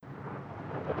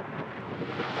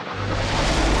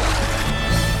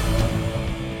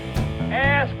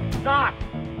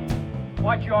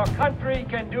what your country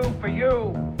can do for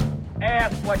you.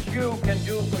 Ask what you can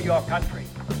do for your country.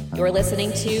 You're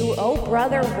listening to Oh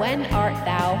Brother, When Art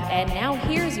Thou? And now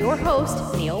here's your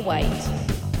host, Neil White.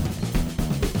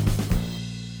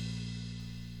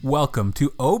 Welcome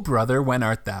to Oh Brother, When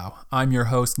Art Thou? I'm your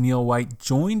host, Neil White,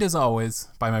 joined as always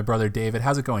by my brother, David.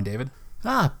 How's it going, David?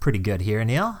 Pretty good here,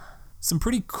 Neil. Some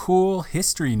pretty cool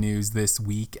history news this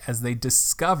week as they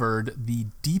discovered the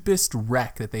deepest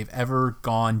wreck that they've ever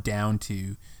gone down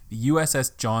to, the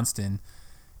USS Johnston.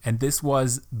 And this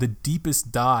was the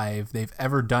deepest dive they've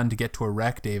ever done to get to a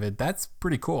wreck, David. That's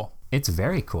pretty cool. It's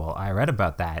very cool. I read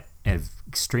about that. An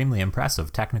extremely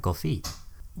impressive technical feat.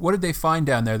 What did they find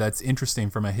down there that's interesting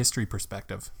from a history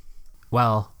perspective?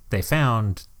 Well, they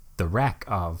found the wreck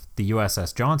of the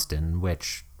USS Johnston,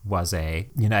 which was a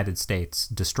United States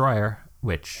destroyer,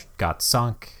 which got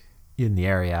sunk in the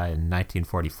area in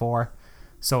 1944.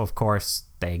 So, of course,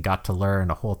 they got to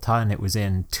learn a whole ton. It was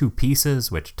in two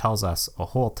pieces, which tells us a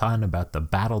whole ton about the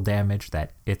battle damage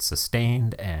that it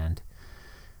sustained. And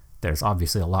there's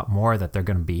obviously a lot more that they're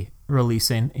going to be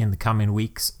releasing in the coming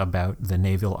weeks about the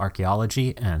naval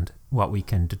archaeology and what we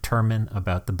can determine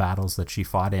about the battles that she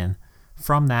fought in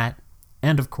from that.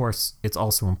 And, of course, it's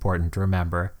also important to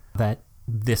remember that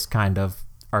this kind of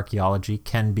archaeology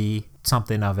can be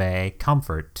something of a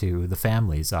comfort to the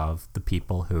families of the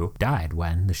people who died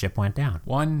when the ship went down.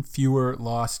 One fewer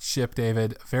lost ship,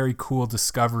 David. Very cool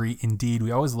discovery indeed.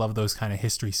 We always love those kind of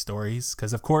history stories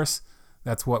because, of course,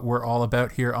 that's what we're all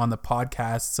about here on the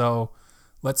podcast. So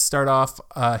let's start off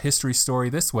a history story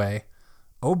this way.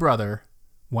 Oh, brother,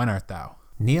 when art thou?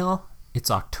 Neil,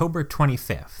 it's October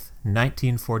 25th,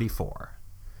 1944.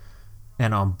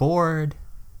 And on board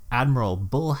Admiral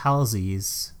Bull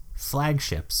Halsey's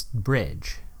flagship's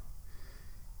bridge,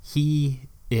 he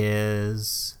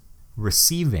is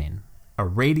receiving a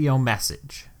radio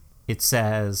message. It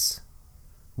says,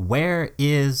 "Where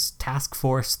is Task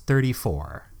Force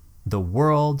 34? The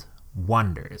world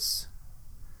wonders."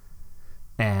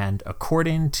 And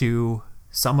according to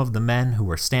some of the men who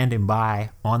were standing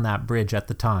by on that bridge at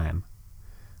the time,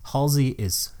 Halsey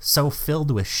is so filled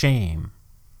with shame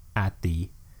at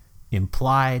the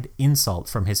implied insult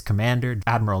from his commander,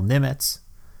 Admiral Nimitz,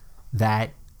 that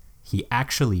he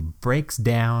actually breaks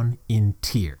down in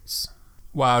tears.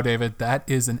 Wow, David, that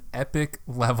is an epic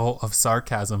level of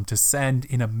sarcasm to send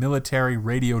in a military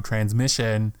radio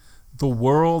transmission. The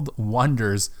world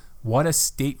wonders. What a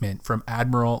statement from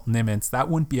Admiral Nimitz. That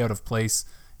wouldn't be out of place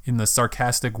in the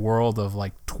sarcastic world of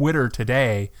like Twitter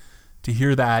today. To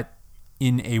hear that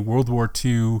in a World War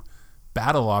II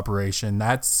battle operation,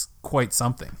 that's quite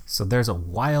something. So there's a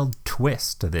wild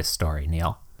twist to this story,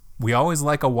 Neil. We always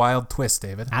like a wild twist,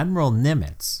 David. Admiral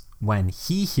Nimitz, when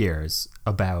he hears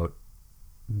about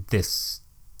this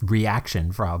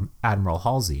reaction from Admiral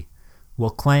Halsey, will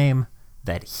claim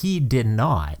that he did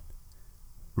not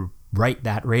write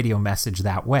that radio message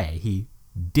that way. He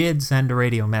did send a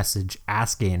radio message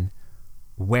asking,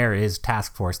 "Where is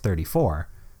Task Force 34?"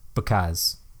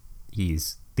 because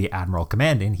he's the admiral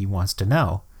commanding, he wants to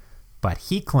know. But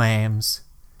he claims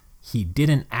he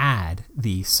didn't add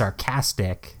the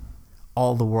sarcastic,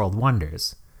 "all the world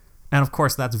wonders." And of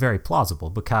course, that's very plausible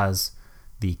because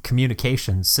the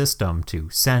communication system to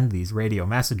send these radio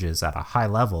messages at a high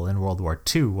level in World War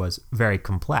II was very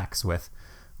complex, with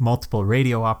multiple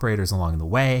radio operators along the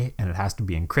way, and it has to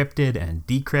be encrypted and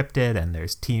decrypted, and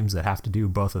there's teams that have to do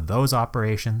both of those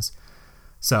operations.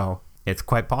 So it's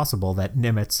quite possible that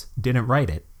Nimitz didn't write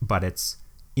it, but it's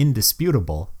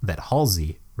indisputable that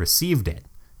Halsey received it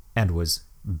and was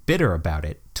bitter about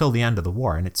it till the end of the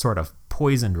war, and it sort of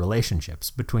poisoned relationships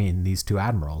between these two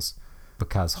admirals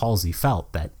because Halsey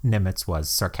felt that Nimitz was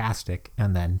sarcastic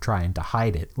and then trying to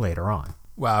hide it later on.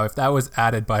 Wow, if that was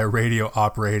added by a radio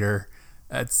operator,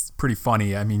 that's pretty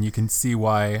funny. I mean, you can see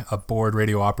why a bored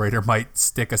radio operator might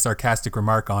stick a sarcastic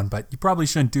remark on, but you probably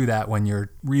shouldn't do that when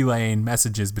you're relaying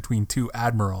messages between two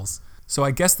admirals. So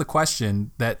I guess the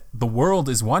question that the world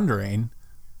is wondering,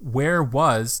 where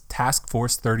was Task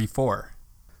Force 34?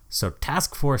 So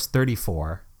Task Force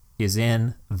 34 is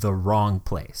in the wrong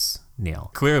place,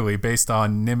 Neil. Clearly, based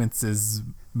on Nimitz's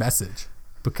message.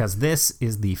 Because this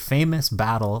is the famous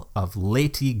Battle of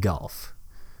Leyte Gulf.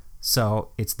 So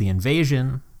it's the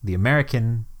invasion, the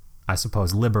American, I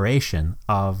suppose, liberation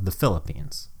of the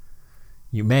Philippines.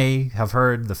 You may have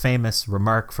heard the famous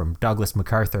remark from Douglas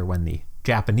MacArthur when the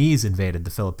Japanese invaded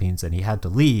the Philippines and he had to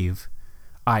leave,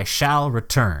 "I shall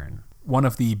return." One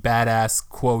of the badass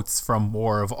quotes from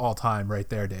war of all time right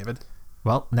there, David.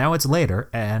 Well, now it's later,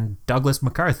 and Douglas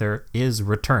MacArthur is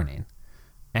returning.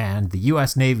 And the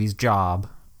U.S. Navy's job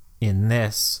in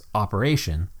this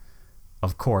operation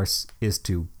of course, is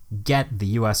to get the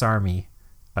U.S. Army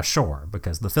ashore,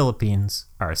 because the Philippines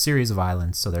are a series of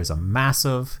islands, so there's a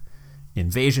massive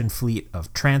invasion fleet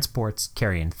of transports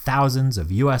carrying thousands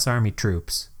of U.S. Army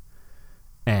troops,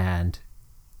 and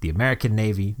the American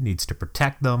Navy needs to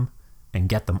protect them and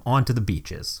get them onto the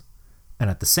beaches. And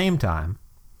at the same time,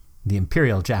 the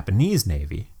Imperial Japanese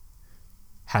Navy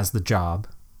has the job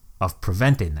of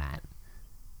preventing that.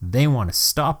 They want to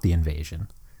stop the invasion.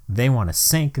 They want to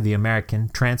sink the American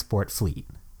transport fleet.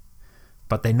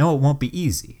 But they know it won't be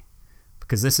easy,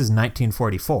 because this is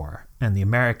 1944, and the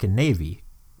American Navy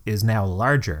is now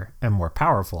larger and more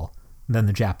powerful than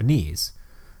the Japanese,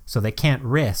 so they can't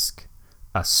risk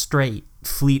a straight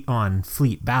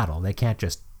fleet-on-fleet battle. They can't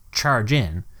just charge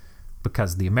in,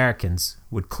 because the Americans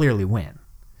would clearly win.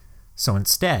 So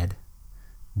instead,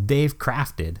 they've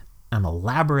crafted an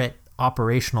elaborate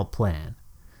operational plan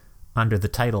under the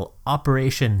title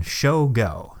Operation Show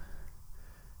Go.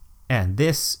 And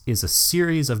this is a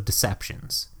series of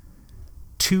deceptions.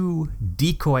 2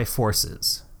 decoy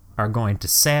forces are going to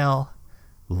sail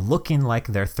looking like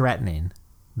they're threatening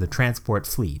the transport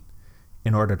fleet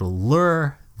in order to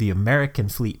lure the American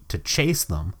fleet to chase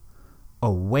them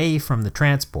away from the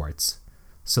transports,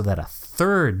 so that a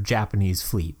third Japanese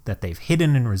fleet that they've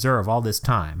hidden in reserve all this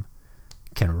time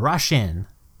can rush in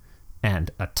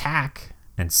and attack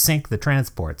and sink the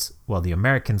transports while the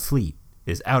American fleet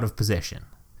is out of position.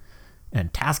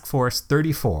 And Task Force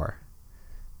 34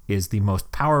 is the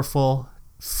most powerful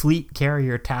fleet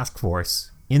carrier task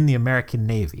force in the American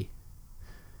Navy.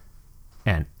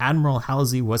 And Admiral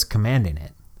Halsey was commanding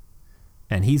it.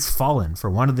 And he's fallen for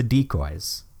one of the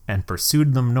decoys and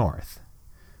pursued them north.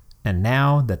 And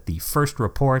now that the first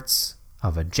reports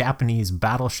of a Japanese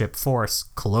battleship force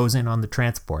closing on the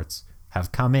transports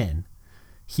have come in,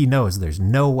 he knows there's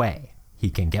no way he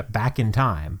can get back in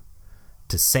time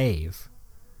to save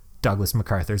Douglas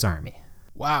MacArthur's army.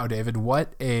 Wow, David,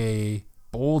 what a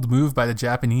bold move by the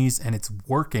Japanese, and it's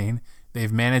working.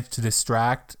 They've managed to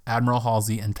distract Admiral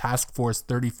Halsey and Task Force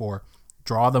 34,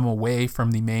 draw them away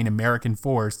from the main American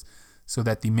force so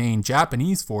that the main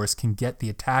Japanese force can get the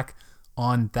attack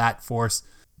on that force.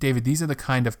 David, these are the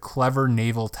kind of clever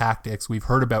naval tactics we've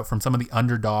heard about from some of the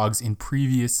underdogs in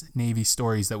previous Navy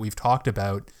stories that we've talked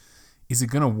about. Is it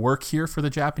going to work here for the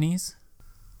Japanese?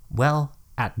 Well,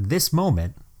 at this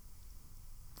moment,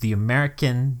 the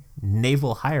American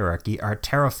naval hierarchy are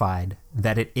terrified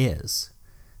that it is.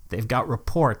 They've got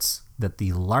reports that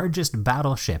the largest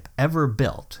battleship ever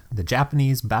built, the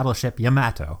Japanese battleship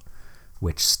Yamato,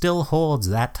 which still holds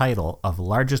that title of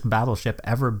largest battleship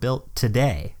ever built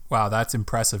today. Wow, that's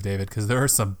impressive, David, because there are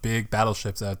some big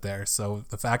battleships out there. So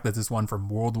the fact that this one from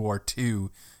World War II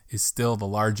is still the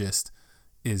largest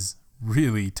is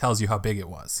really tells you how big it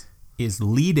was. Is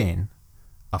leading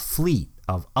a fleet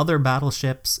of other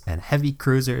battleships and heavy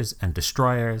cruisers and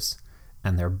destroyers,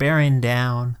 and they're bearing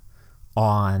down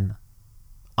on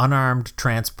unarmed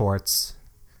transports,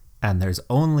 and there's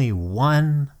only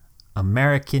one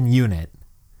American unit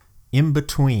in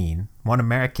between, one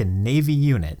American Navy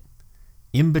unit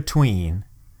in between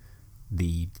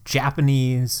the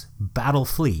Japanese battle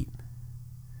fleet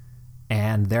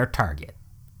and their target.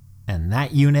 And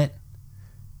that unit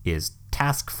is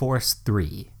Task Force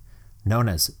 3, known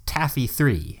as Taffy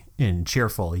 3 in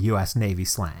cheerful U.S. Navy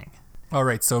slang. All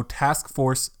right, so Task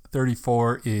Force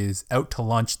 34 is out to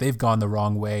lunch. They've gone the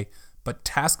wrong way, but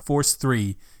Task Force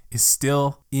 3 is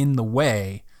still in the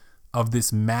way of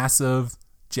this massive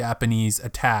Japanese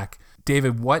attack.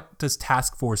 David, what does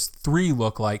Task Force 3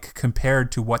 look like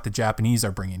compared to what the Japanese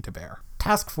are bringing to bear?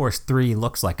 Task Force 3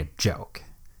 looks like a joke.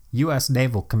 U.S.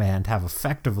 Naval Command have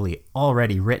effectively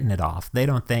already written it off. They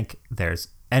don't think there's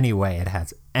any way it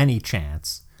has any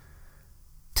chance.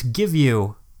 To give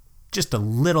you just a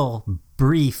little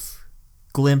brief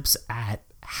glimpse at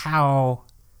how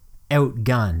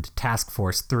outgunned Task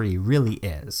Force 3 really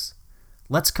is,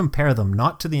 let's compare them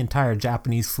not to the entire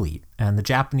Japanese fleet. And the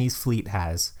Japanese fleet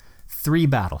has 3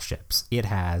 battleships. It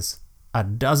has a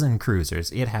dozen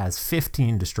cruisers. It has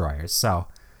 15 destroyers.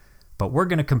 But we're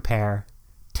going to compare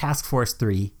Task Force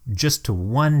 3 just to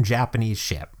one Japanese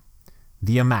ship,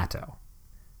 the Yamato.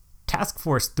 Task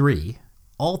Force 3,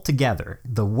 altogether,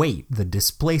 the weight, the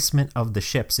displacement of the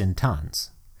ships in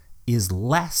tons, is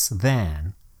less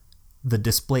than the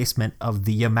displacement of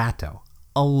the Yamato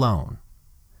alone.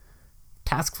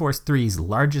 Task Force 3's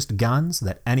largest guns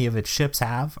that any of its ships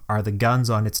have are the guns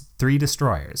on its 3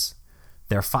 destroyers.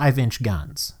 They're 5-inch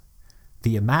guns.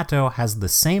 The Yamato has the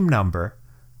same number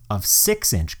of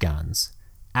 6-inch guns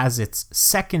as its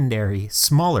secondary,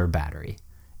 smaller battery.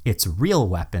 Its real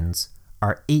weapons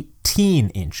are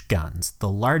 18-inch guns, the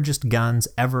largest guns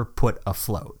ever put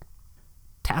afloat.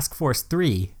 Task Force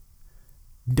 3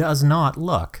 does not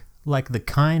look like the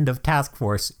kind of task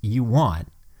force you want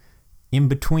in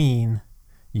between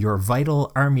your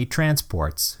vital army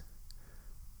transports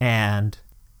and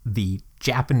the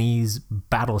Japanese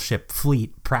battleship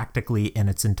fleet practically in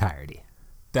its entirety.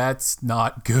 That's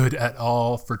not good at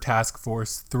all for Task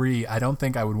Force 3. I don't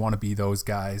think I would want to be those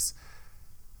guys.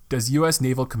 Does U.S.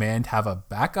 Naval Command have a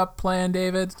backup plan,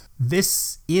 David?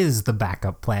 This is the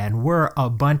backup plan. We're a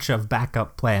bunch of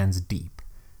backup plans deep.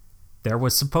 There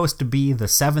was supposed to be the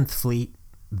 7th Fleet.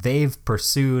 They've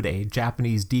pursued a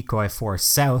Japanese decoy force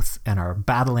south and are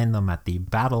battling them at the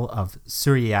Battle of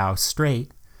Suriyao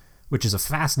Strait, which is a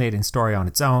fascinating story on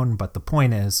its own, but the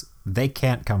point is, they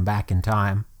can't come back in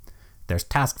time. There's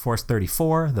Task Force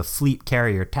 34, the Fleet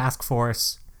Carrier Task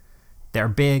Force. They're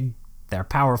big, they're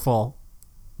powerful,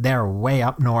 they're way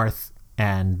up north,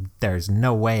 and there's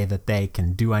no way that they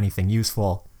can do anything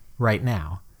useful right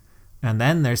now. And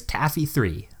then there's Taffy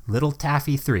 3, Little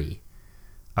Taffy 3,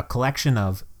 a collection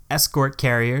of escort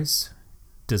carriers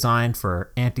designed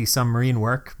for anti-submarine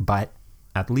work, but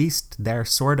at least they're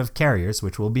sort of carriers,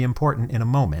 which will be important in a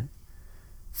moment.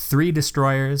 3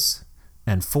 destroyers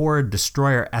and 4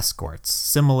 destroyer escorts,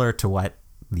 similar to what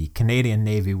the Canadian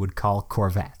Navy would call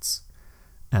corvettes.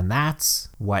 And that's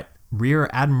what Rear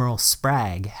Admiral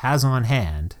Sprague has on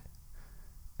hand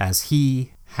as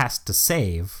he has to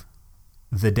save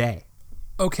the day.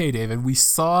 Okay, David, we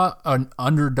saw an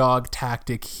underdog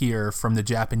tactic here from the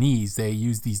Japanese. They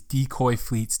used these decoy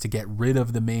fleets to get rid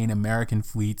of the main American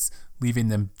fleets, leaving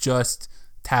them just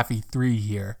Taffy 3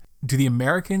 here. Do the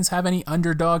Americans have any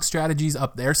underdog strategies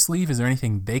up their sleeve? Is there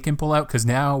anything they can pull out? Because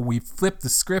now we've flipped the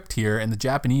script here and the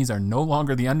Japanese are no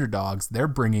longer the underdogs. They're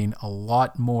bringing a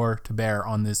lot more to bear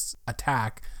on this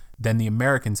attack than the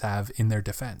Americans have in their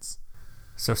defense.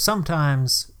 So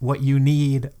sometimes what you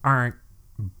need aren't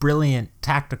brilliant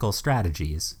tactical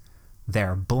strategies.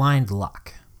 They're blind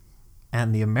luck.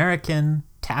 And the American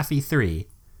Taffy 3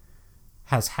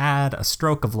 has had a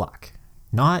stroke of luck.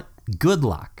 Not good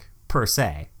luck, per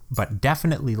se, but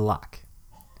definitely luck.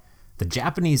 The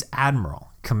Japanese admiral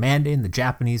commanding the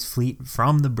Japanese fleet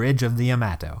from the bridge of the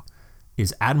Yamato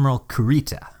is Admiral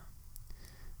Kurita.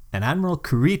 And Admiral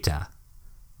Kurita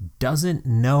doesn't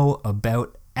know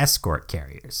about escort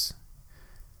carriers.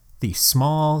 The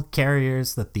small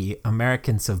carriers that the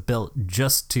Americans have built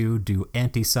just to do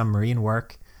anti-submarine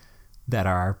work that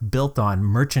are built on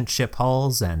merchant ship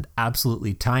hulls and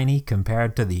absolutely tiny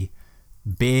compared to the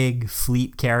big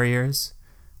fleet carriers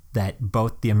that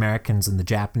both the Americans and the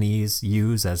Japanese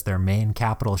use as their main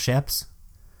capital ships.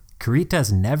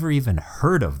 Kurita's never even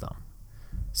heard of them.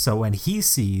 So when he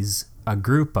sees a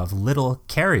group of little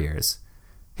carriers,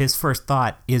 his first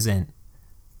thought isn't,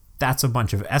 that's a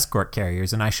bunch of escort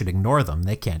carriers and I should ignore them,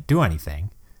 they can't do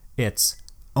anything. It's,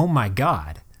 oh my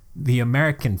God, the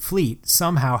American fleet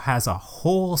somehow has a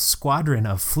whole squadron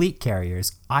of fleet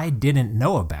carriers I didn't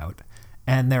know about,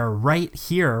 and they're right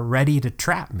here ready to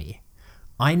trap me.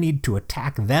 I need to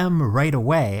attack them right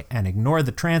away and ignore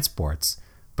the transports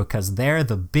because they're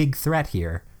the big threat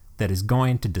here that is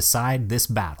going to decide this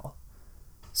battle.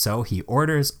 So he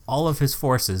orders all of his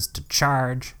forces to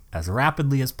charge as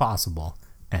rapidly as possible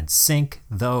and sink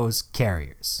those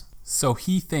carriers. So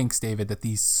he thinks, David, that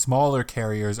these smaller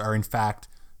carriers are in fact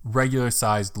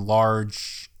regular-sized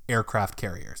large aircraft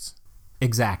carriers.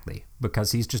 Exactly,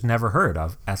 because he's just never heard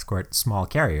of escort small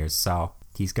carriers, so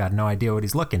he's got no idea what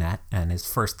he's looking at, and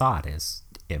his first thought is,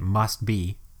 it must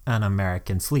be an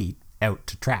American fleet out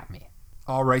to trap me.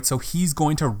 All right, so he's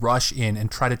going to rush in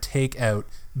and try to take out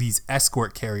these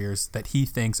escort carriers that he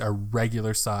thinks are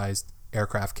regular-sized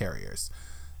aircraft carriers.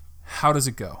 How does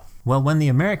it go? Well, when the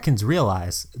Americans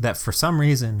realize that for some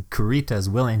reason Kurita is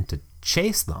willing to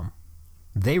chase them,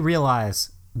 they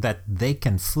realize that they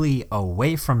can flee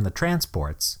away from the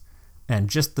transports, and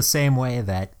just the same way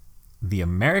that the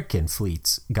American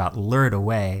fleets got lured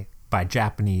away by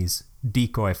Japanese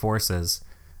decoy forces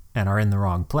and are in the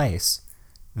wrong place,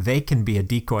 they can be a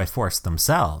decoy force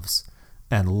themselves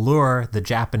and lure the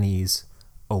Japanese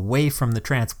away from the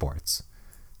transports.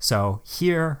 So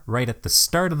here, right at the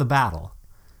start of the battle,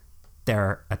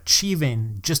 they're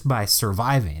achieving, just by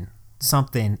surviving,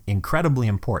 something incredibly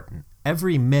important.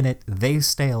 Every minute they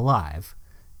stay alive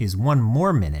is one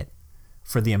more minute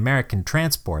for the American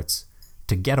transports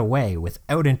to get away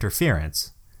without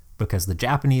interference because the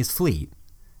Japanese fleet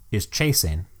is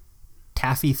chasing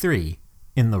Taffy 3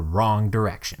 in the wrong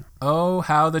direction. Oh,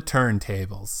 how the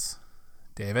turntables,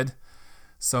 David.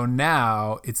 So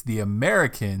now it's the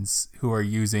Americans who are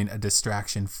using a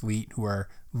distraction fleet, who are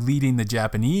leading the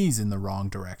Japanese in the wrong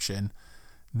direction.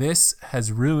 This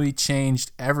has really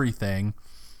changed everything.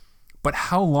 But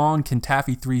how long can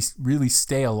Taffy 3 really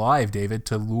stay alive, David,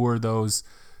 to lure those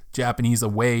Japanese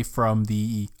away from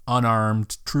the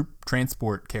unarmed troop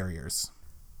transport carriers?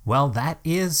 Well, that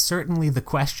is certainly the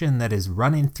question that is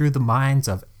running through the minds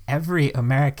of every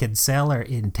American sailor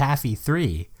in Taffy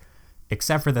 3,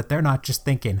 except for that they're not just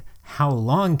thinking, how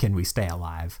long can we stay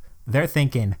alive? They're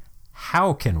thinking,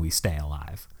 how can we stay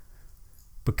alive?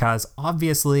 Because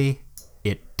obviously,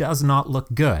 it does not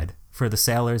look good for the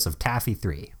sailors of Taffy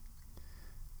 3.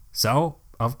 So,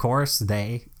 of course,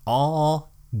 they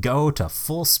all go to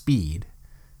full speed.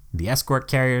 The escort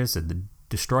carriers and the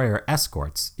destroyer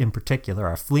escorts, in particular,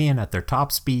 are fleeing at their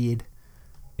top speed,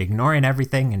 ignoring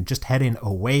everything and just heading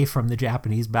away from the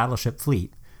Japanese battleship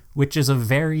fleet, which is a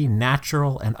very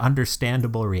natural and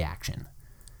understandable reaction.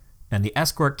 And the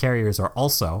escort carriers are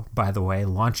also, by the way,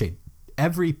 launching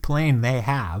every plane they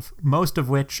have, most of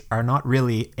which are not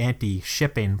really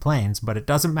anti-shipping planes, but it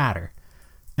doesn't matter.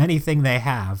 Anything they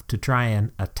have to try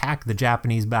and attack the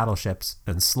Japanese battleships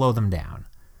and slow them down.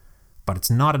 But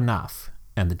it's not enough,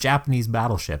 and the Japanese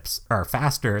battleships are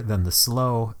faster than the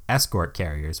slow escort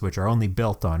carriers, which are only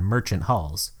built on merchant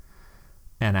hulls.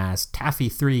 And as Taffy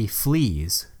 3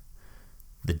 flees,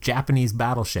 the Japanese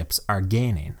battleships are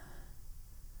gaining.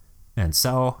 And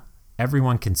so,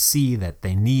 everyone can see that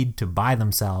they need to buy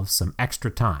themselves some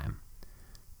extra time.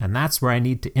 And that's where I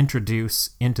need to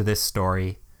introduce into this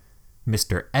story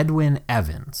Mr. Edwin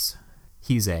Evans.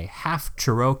 He's a half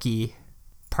Cherokee,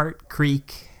 part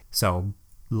Creek, so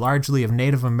largely of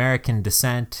Native American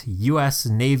descent, U.S.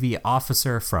 Navy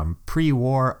officer from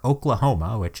pre-war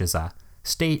Oklahoma, which is a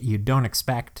state you don't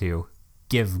expect to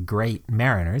give great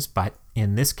mariners, but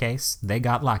in this case, they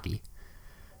got lucky.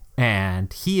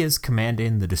 And he is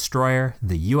commanding the destroyer,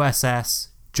 the USS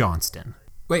Johnston.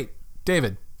 Wait,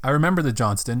 David, I remember the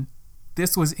Johnston.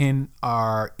 This was in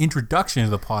our introduction to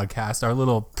the podcast, our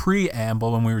little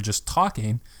preamble when we were just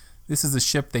talking. This is a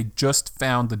ship they just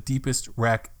found the deepest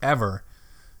wreck ever.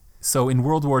 So in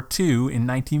World War II, in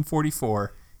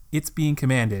 1944, it's being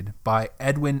commanded by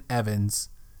Edwin Evans,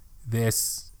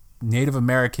 this Native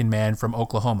American man from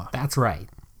Oklahoma. That's right.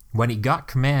 When he got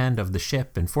command of the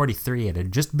ship in 43, it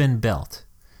had just been built.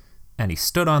 And he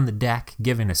stood on the deck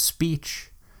giving a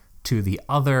speech to the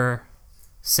other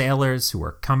sailors who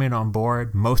were coming on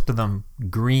board, most of them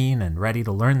green and ready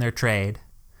to learn their trade.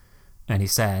 And he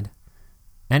said,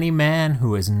 "Any man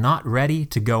who is not ready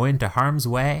to go into harm's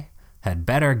way had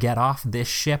better get off this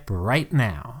ship right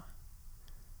now."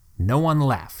 No one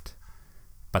left,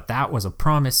 but that was a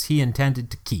promise he intended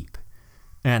to keep.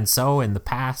 And so in the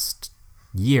past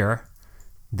year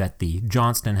that the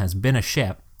Johnston has been a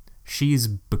ship, she's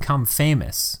become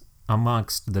famous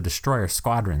amongst the destroyer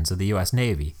squadrons of the U.S.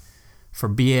 Navy for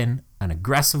being an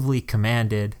aggressively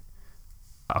commanded,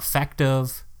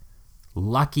 effective,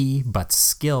 lucky but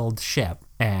skilled ship.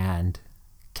 And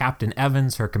Captain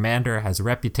Evans, her commander, has a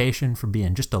reputation for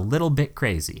being just a little bit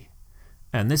crazy.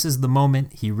 And this is the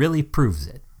moment he really proves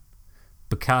it.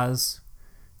 Because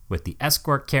with the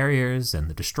escort carriers and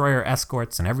the destroyer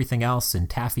escorts and everything else in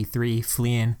Taffy 3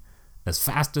 fleeing as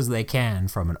fast as they can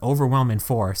from an overwhelming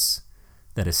force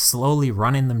that is slowly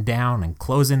running them down and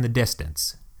closing the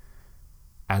distance,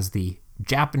 as the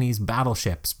Japanese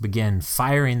battleships begin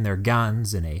firing their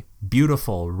guns in a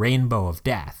beautiful rainbow of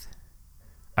death.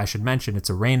 I should mention it's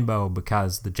a rainbow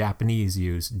because the Japanese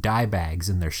use dye bags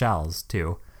in their shells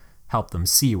to help them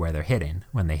see where they're hitting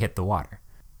when they hit the water.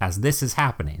 As this is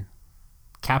happening,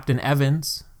 Captain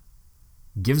Evans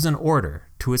gives an order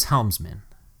to his helmsman.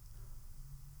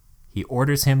 He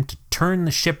orders him to turn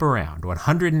the ship around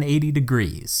 180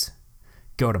 degrees,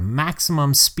 go to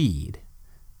maximum speed,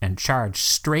 and charge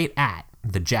straight at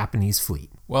the Japanese fleet.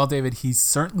 Well, David, he's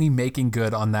certainly making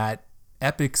good on that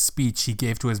epic speech he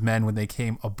gave to his men when they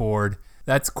came aboard.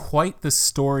 That's quite the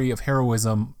story of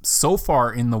heroism so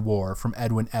far in the war from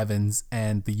Edwin Evans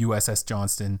and the USS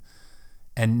Johnston.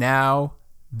 And now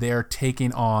they're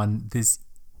taking on this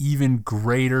even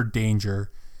greater danger,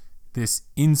 this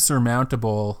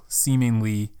insurmountable,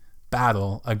 seemingly,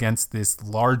 battle against this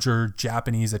larger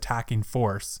Japanese attacking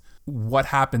force. What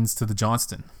happens to the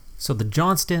Johnston? So the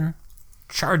Johnston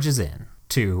charges in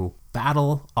to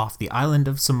battle off the island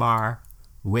of Samar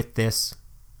with this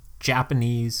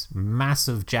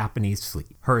massive Japanese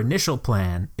fleet. Her initial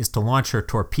plan is to launch her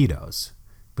torpedoes,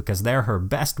 because they're her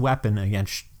best weapon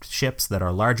against ships that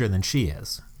are larger than she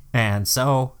is. And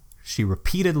so she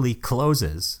repeatedly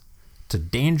closes to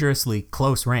dangerously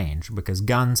close range, because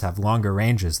guns have longer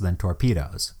ranges than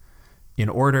torpedoes, in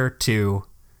order to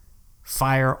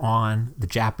fire on the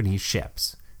Japanese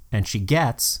ships. And she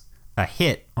gets a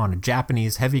hit on a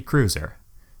Japanese heavy cruiser.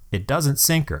 It doesn't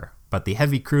sink her, but the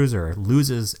heavy cruiser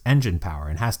loses engine power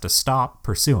and has to stop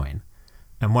pursuing.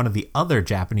 And one of the other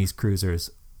Japanese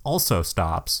cruisers also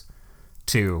stops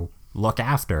to look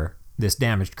after this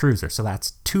damaged cruiser. So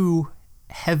that's two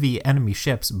heavy enemy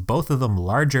ships, both of them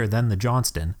larger than the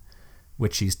Johnston,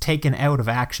 which she's taken out of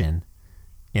action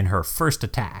in her first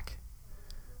attack.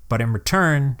 But in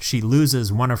return, she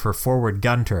loses one of her forward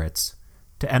gun turrets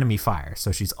to enemy fire,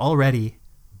 so she's already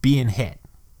being hit.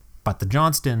 But the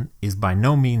Johnston is by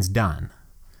no means done,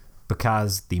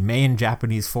 because the main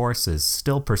Japanese force is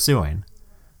still pursuing,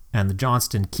 and the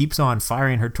Johnston keeps on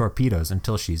firing her torpedoes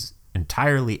until she's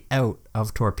entirely out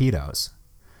of torpedoes.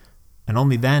 And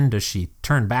only then does she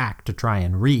turn back to try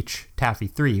and reach Taffy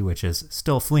 3, which is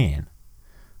still fleeing.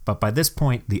 But by this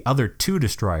point, the other two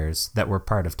destroyers that were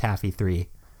part of Taffy 3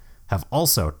 have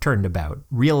also turned about,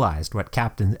 realized what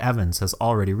Captain Evans has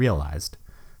already realized,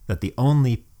 that the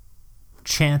only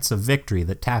chance of victory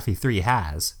that Taffy 3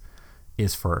 has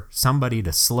is for somebody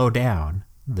to slow down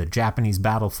the Japanese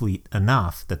battle fleet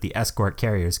enough that the escort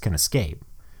carriers can escape,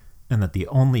 and that the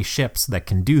only ships that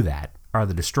can do that are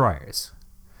the destroyers.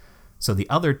 So the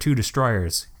other two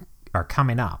destroyers are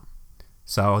coming up.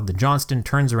 So the Johnston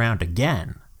turns around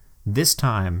again, this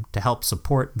time to help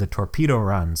support the torpedo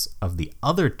runs of the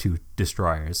other two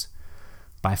destroyers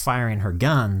by firing her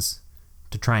guns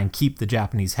to try and keep the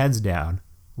Japanese heads down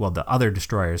while the other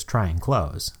destroyers try and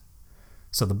close.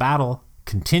 So the battle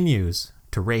continues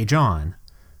to rage on,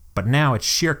 but now it's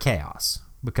sheer chaos,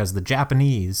 because the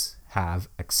Japanese have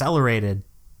accelerated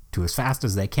to as fast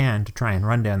as they can to try and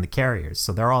run down the carriers,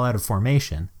 so they're all out of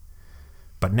formation.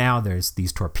 But now there's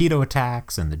these torpedo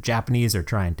attacks, and the Japanese are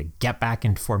trying to get back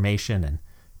into formation, and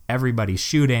everybody's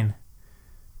shooting.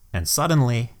 And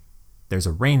suddenly, there's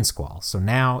a rain squall. So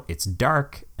now it's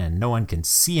dark, and no one can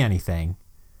see anything,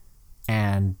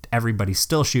 and everybody's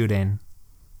still shooting.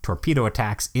 Torpedo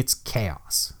attacks, it's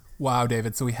chaos. Wow,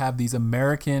 David. So we have these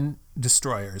American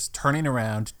destroyers turning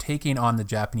around, taking on the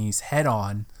Japanese head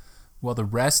on, while the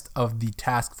rest of the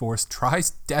task force tries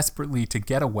desperately to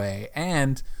get away,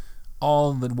 and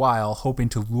all the while hoping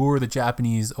to lure the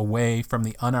Japanese away from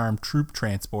the unarmed troop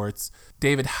transports.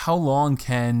 David, how long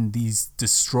can these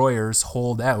destroyers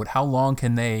hold out? How long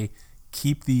can they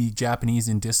keep the Japanese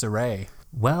in disarray?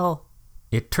 Well,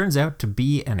 it turns out to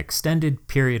be an extended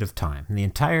period of time. The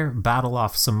entire battle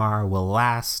off Samar will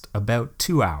last about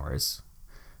 2 hours,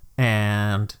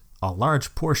 and a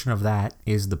large portion of that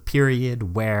is the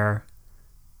period where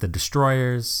the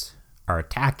destroyers are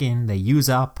attacking. They use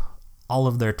up all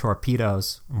of their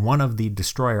torpedoes. One of the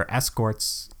destroyer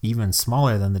escorts, even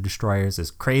smaller than the destroyers,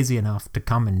 is crazy enough to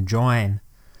come and join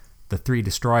the three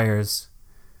destroyers.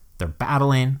 They're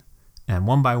battling, and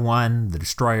one by one, the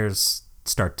destroyers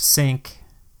start to sink,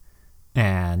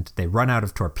 and they run out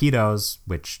of torpedoes,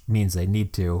 which means they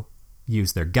need to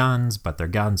use their guns, but their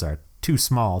guns are too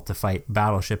small to fight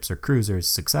battleships or cruisers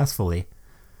successfully.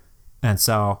 And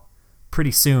so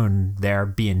pretty soon they're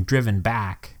being driven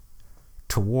back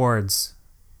towards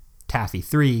Taffy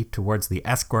 3, towards the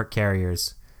escort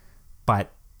carriers,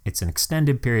 but it's an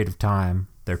extended period of time.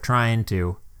 They're trying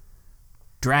to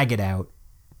drag it out,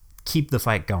 keep the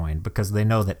fight going, because they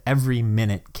know that every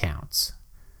minute counts.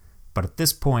 But at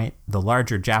this point, the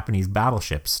larger Japanese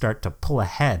battleships start to pull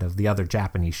ahead of the other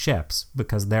Japanese ships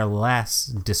because they're less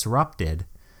disrupted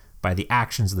by the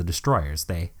actions of the destroyers.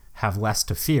 They have less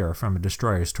to fear from a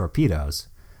destroyer's torpedoes,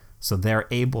 so they're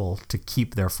able to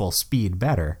keep their full speed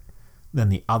better than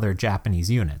the other Japanese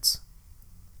units.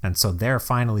 And so they're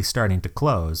finally starting to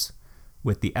close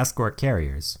with the escort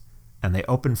carriers, and they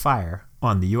open fire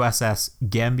on the USS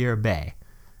Gambier Bay,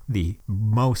 the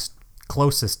most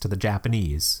closest to the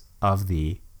Japanese of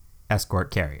the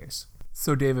escort carriers.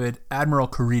 So David, Admiral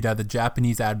Kurita, the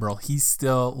Japanese admiral, he's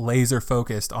still laser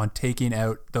focused on taking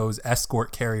out those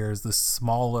escort carriers, the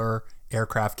smaller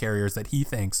aircraft carriers that he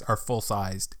thinks are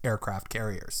full-sized aircraft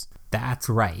carriers. That's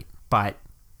right. But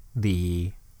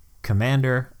the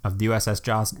commander of the USS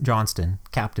Johnston,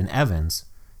 Captain Evans,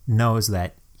 knows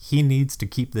that he needs to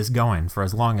keep this going for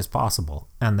as long as possible,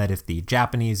 and that if the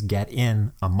Japanese get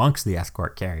in amongst the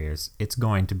escort carriers, it's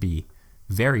going to be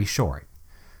very short.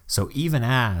 So even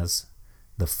as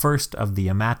the first of the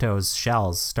Yamato's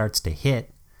shells starts to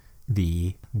hit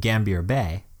the Gambier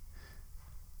Bay,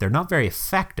 they're not very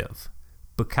effective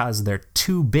because they're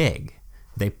too big.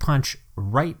 They punch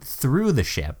right through the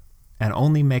ship and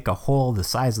only make a hole the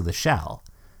size of the shell.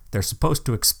 they're supposed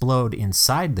to explode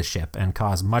inside the ship and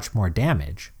cause much more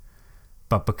damage.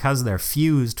 But because they're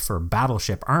fused for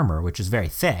battleship armor, which is very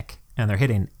thick, and they're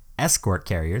hitting escort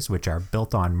carriers, which are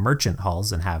built on merchant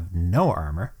hulls and have no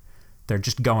armor, they're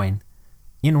just going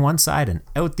in one side and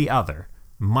out the other,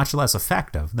 much less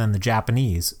effective than the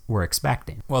Japanese were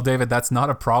expecting. Well, David, that's not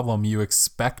a problem you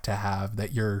expect to have,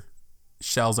 that your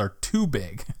shells are too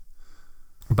big.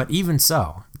 But even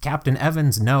so, Captain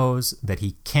Evans knows that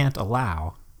he can't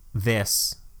allow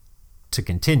this to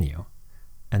continue.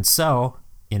 And so,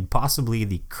 in possibly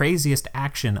the craziest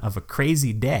action of a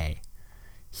crazy day,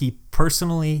 he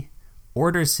personally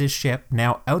orders his ship,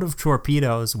 now out of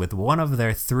torpedoes with one of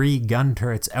their 3 gun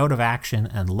turrets out of action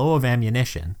and low of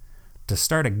ammunition, to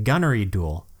start a gunnery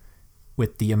duel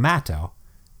with the Yamato,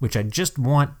 which I just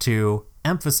want to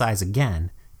emphasize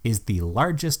again is the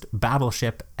largest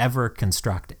battleship ever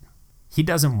constructed. He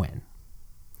doesn't win,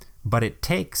 but it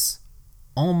takes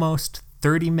almost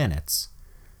 30 minutes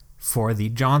for the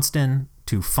Johnston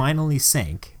to finally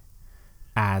sink,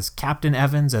 as Captain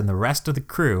Evans and the rest of the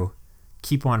crew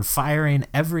keep on firing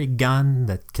every gun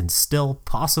that can still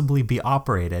possibly be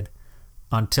operated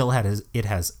until it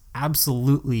has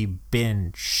absolutely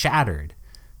been shattered.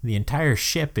 The entire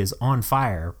ship is on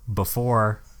fire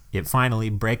before it finally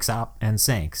breaks up and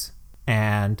sinks.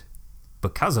 And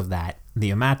because of that, the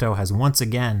Yamato has once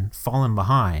again fallen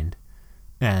behind,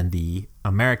 and the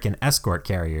American escort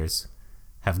carriers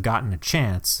have gotten a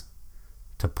chance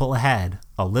to pull ahead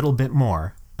a little bit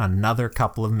more, another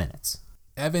couple of minutes.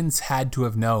 Evans had to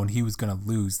have known he was going to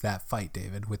lose that fight,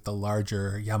 David, with the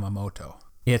larger Yamamoto.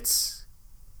 It's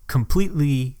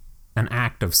completely an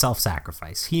act of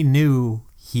self-sacrifice. He knew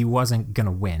he wasn't going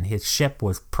to win. His ship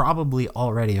was probably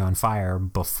already on fire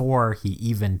before he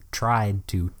even tried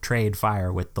to trade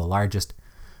fire with the largest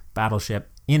battleship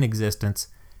in existence,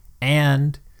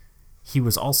 and he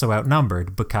was also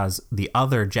outnumbered because the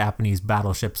other Japanese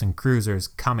battleships and cruisers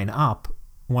coming up,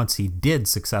 once he did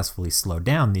successfully slow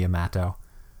down the Yamato,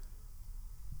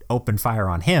 opened fire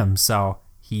on him, so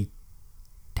he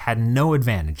had no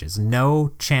advantages,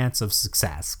 no chance of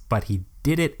success, but he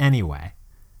did it anyway.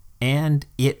 And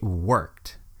it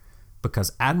worked,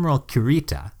 because Admiral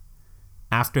Kurita,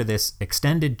 after this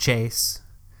extended chase,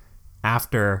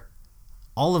 after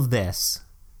all of this,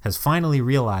 has finally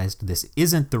realized this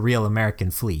isn't the real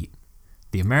American fleet.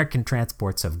 The American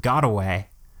transports have got away,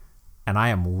 and I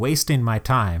am wasting my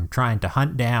time trying to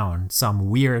hunt down some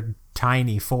weird,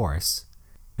 tiny force.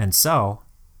 And so,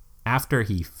 after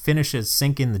he finishes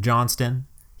sinking the Johnston,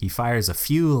 he fires a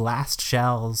few last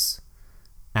shells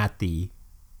at the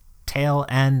tail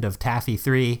end of Taffy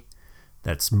 3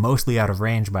 that's mostly out of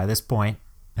range by this point,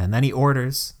 and then he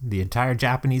orders the entire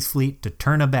Japanese fleet to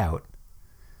turn about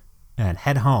and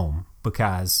head home,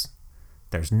 because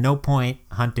there's no point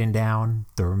hunting down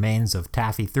the remains of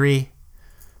Taffy 3,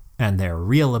 and their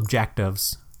real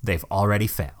objectives they've already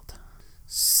failed.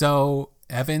 So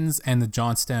Evans and the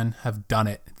Johnston have done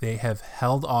it. They have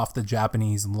held off the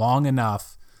Japanese long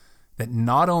enough that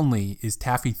not only is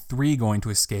Taffy 3 going to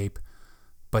escape,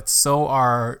 but so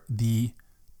are the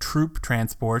troop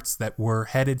transports that were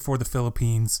headed for the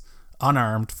Philippines,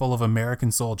 unarmed, full of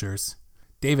American soldiers.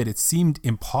 David, it seemed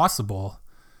impossible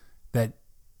that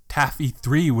Taffy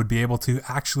 3 would be able to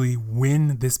actually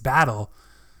win this battle,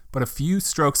 but a few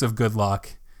strokes of good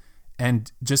luck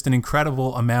and just an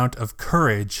incredible amount of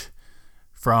courage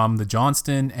from the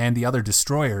Johnston and the other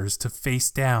destroyers to face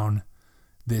down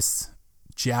this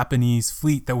Japanese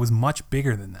fleet that was much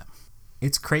bigger than them.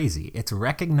 It's crazy. It's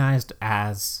recognized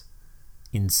as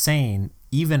insane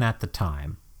even at the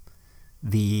time.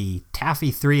 The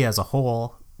Taffy 3 as a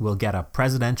whole will get a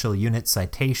Presidential Unit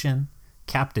Citation.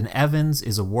 Captain Evans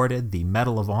is awarded the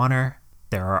Medal of Honor.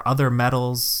 There are other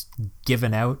medals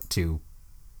given out to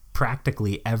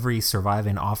practically every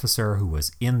surviving officer who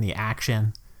was in the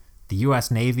action. The U.S.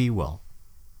 Navy will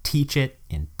teach it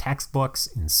in textbooks,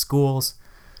 in schools,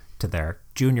 to their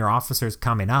junior officers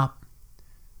coming up,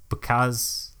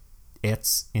 because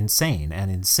it's insane. An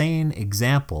insane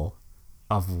example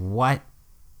of what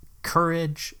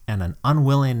courage and an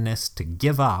unwillingness to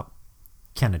give up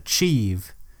can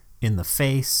achieve in the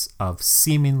face of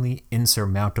seemingly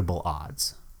insurmountable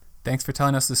odds. Thanks for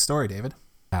telling us this story, David.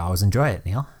 I always enjoy it,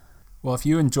 Neil. Well, if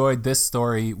you enjoyed this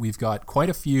story, we've got quite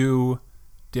a few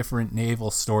different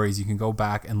naval stories. You can go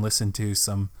back and listen to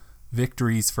some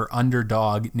victories for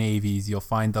underdog navies. You'll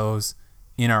find those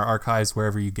in our archives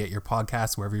wherever you get your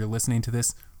podcasts, wherever you're listening to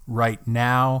this right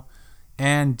now.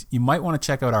 And you might want to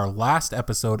check out our last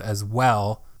episode as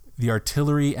well, The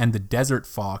Artillery and the Desert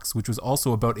Fox, which was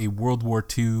also about a World War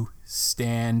II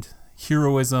stand,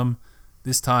 heroism,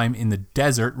 this time in the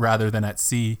desert rather than at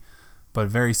sea, but a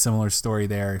very similar story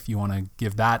there if you want to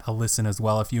give that a listen as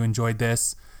well if you enjoyed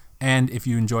this. And if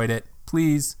you enjoyed it,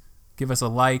 please give us a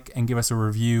like and give us a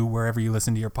review wherever you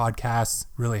listen to your podcasts.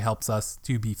 Really helps us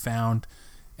to be found.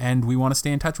 And we want to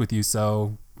stay in touch with you,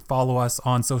 so follow us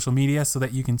on social media so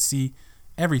that you can see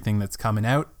everything that's coming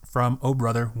out from Oh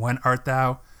Brother, When Art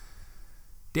Thou?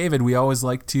 David, we always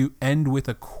like to end with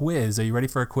a quiz. Are you ready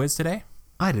for a quiz today?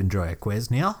 I'd enjoy a quiz,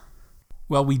 Neil.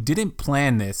 Well, we didn't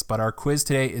plan this, but our quiz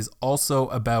today is also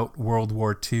about World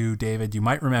War II. David, you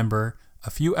might remember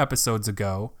a few episodes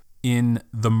ago in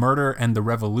The Murder and the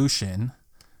Revolution,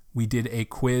 we did a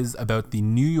quiz about the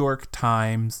New York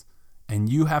Times, and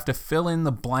you have to fill in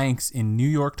the blanks in New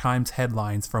York Times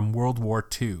headlines from World War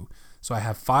II. So I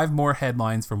have 5 more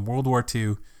headlines from World War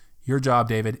II. Your job,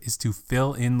 David, is to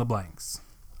fill in the blanks.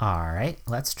 All right,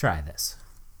 let's try this.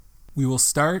 We will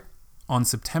start on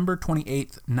September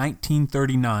 28th,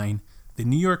 1939. The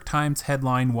New York Times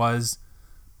headline was,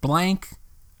 blank,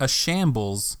 a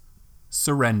shambles,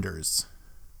 surrenders.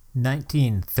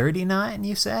 1939,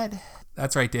 you said?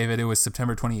 That's right, David. It was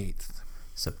September 28th.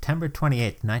 September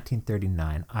 28th,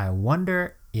 1939. I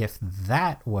wonder if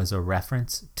that was a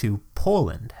reference to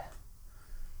Poland.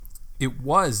 It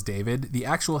was, David. The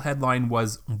actual headline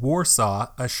was Warsaw,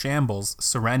 a shambles,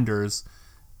 surrenders.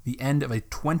 The end of a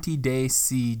 20-day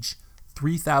siege,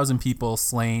 3,000 people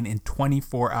slain in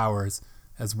 24 hours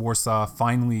as Warsaw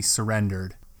finally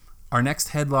surrendered. Our next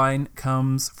headline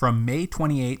comes from May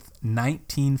 28th,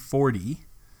 1940.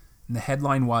 And the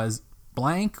headline was,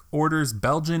 blank orders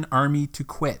Belgian army to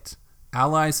quit.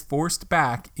 Allies forced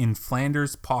back in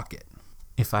Flanders pocket.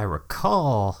 If I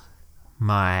recall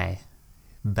my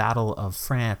Battle of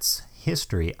France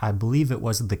history, I believe it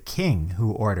was the king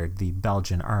who ordered the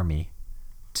Belgian army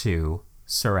to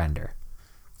surrender.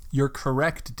 You're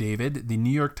correct, David. The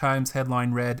New York Times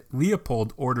headline read,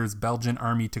 Leopold orders Belgian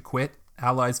army to quit.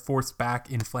 Allies forced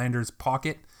back in Flanders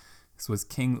pocket. This was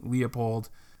King Leopold,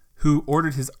 who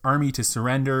ordered his army to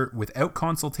surrender without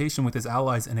consultation with his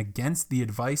allies and against the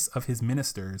advice of his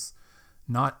ministers.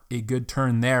 Not a good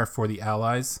turn there for the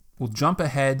Allies. We'll jump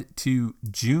ahead to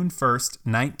June 1st,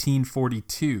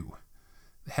 1942.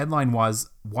 The headline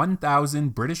was,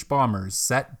 1,000 British bombers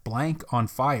set blank on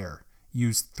fire,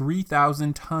 used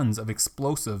 3,000 tons of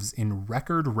explosives in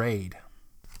record raid.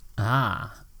 A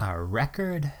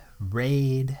record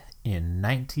raid in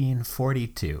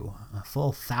 1942. A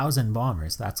full 1,000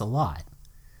 bombers, that's a lot.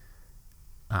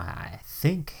 I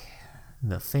think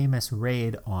the famous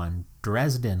raid on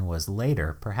Dresden was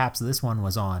later. Perhaps this one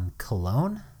was on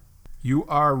Cologne? You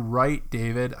are right,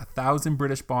 David. 1,000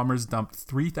 British bombers dumped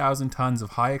 3,000 tons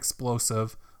of high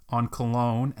explosive on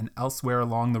Cologne and elsewhere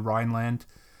along the Rhineland.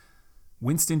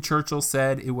 Winston Churchill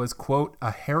said it was, quote, a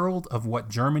herald of what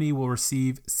Germany will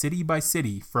receive city by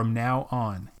city from now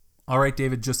on. All right,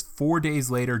 David, just 4 days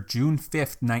later, June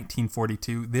 5th,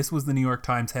 1942, this was the New York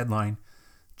Times headline.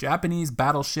 Japanese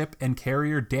battleship and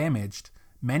carrier damaged.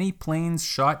 Many planes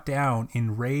shot down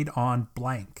in raid on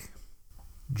blank.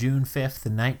 June 5th,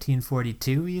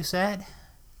 1942, you said?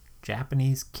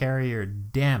 Japanese carrier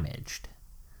damaged.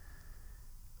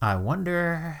 I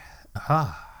wonder...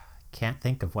 can't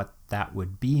think of what that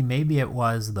would be. Maybe it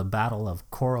was the Battle of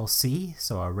Coral Sea,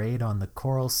 so a raid on the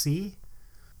Coral Sea?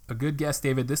 A good guess,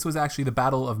 David. This was actually the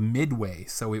Battle of Midway,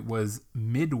 so it was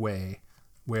Midway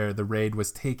where the raid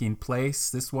was taking place.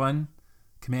 This one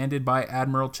commanded by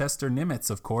Admiral Chester Nimitz,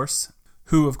 of course,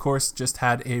 who, of course, just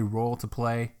had a role to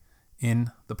play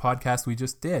in the podcast we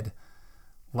just did.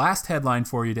 Last headline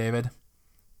for you, David.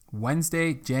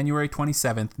 Wednesday, January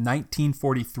 27th,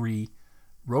 1943,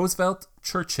 Roosevelt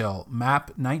Churchill map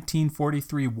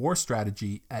 1943 war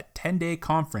strategy at 10-day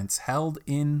conference held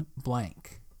in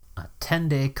blank. A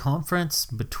 10-day conference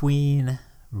between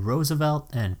Roosevelt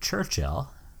and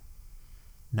Churchill,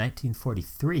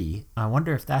 1943. I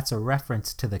wonder if that's a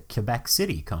reference to the Quebec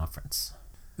City Conference.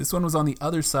 This one was on the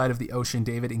other side of the ocean,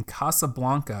 David, in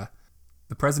Casablanca.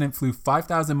 The president flew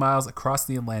 5,000 miles across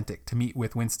the Atlantic to meet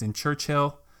with Winston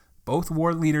Churchill. Both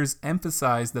war leaders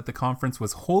emphasized that the conference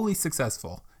was wholly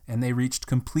successful, and they reached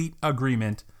complete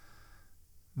agreement.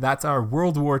 That's our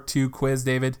World War II quiz,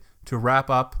 David, to wrap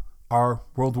up our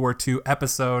World War II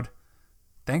episode.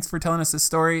 Thanks for telling us this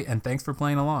story, and thanks for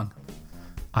playing along.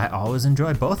 I always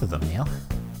enjoy both of them, Neil.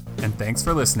 And thanks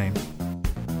for listening.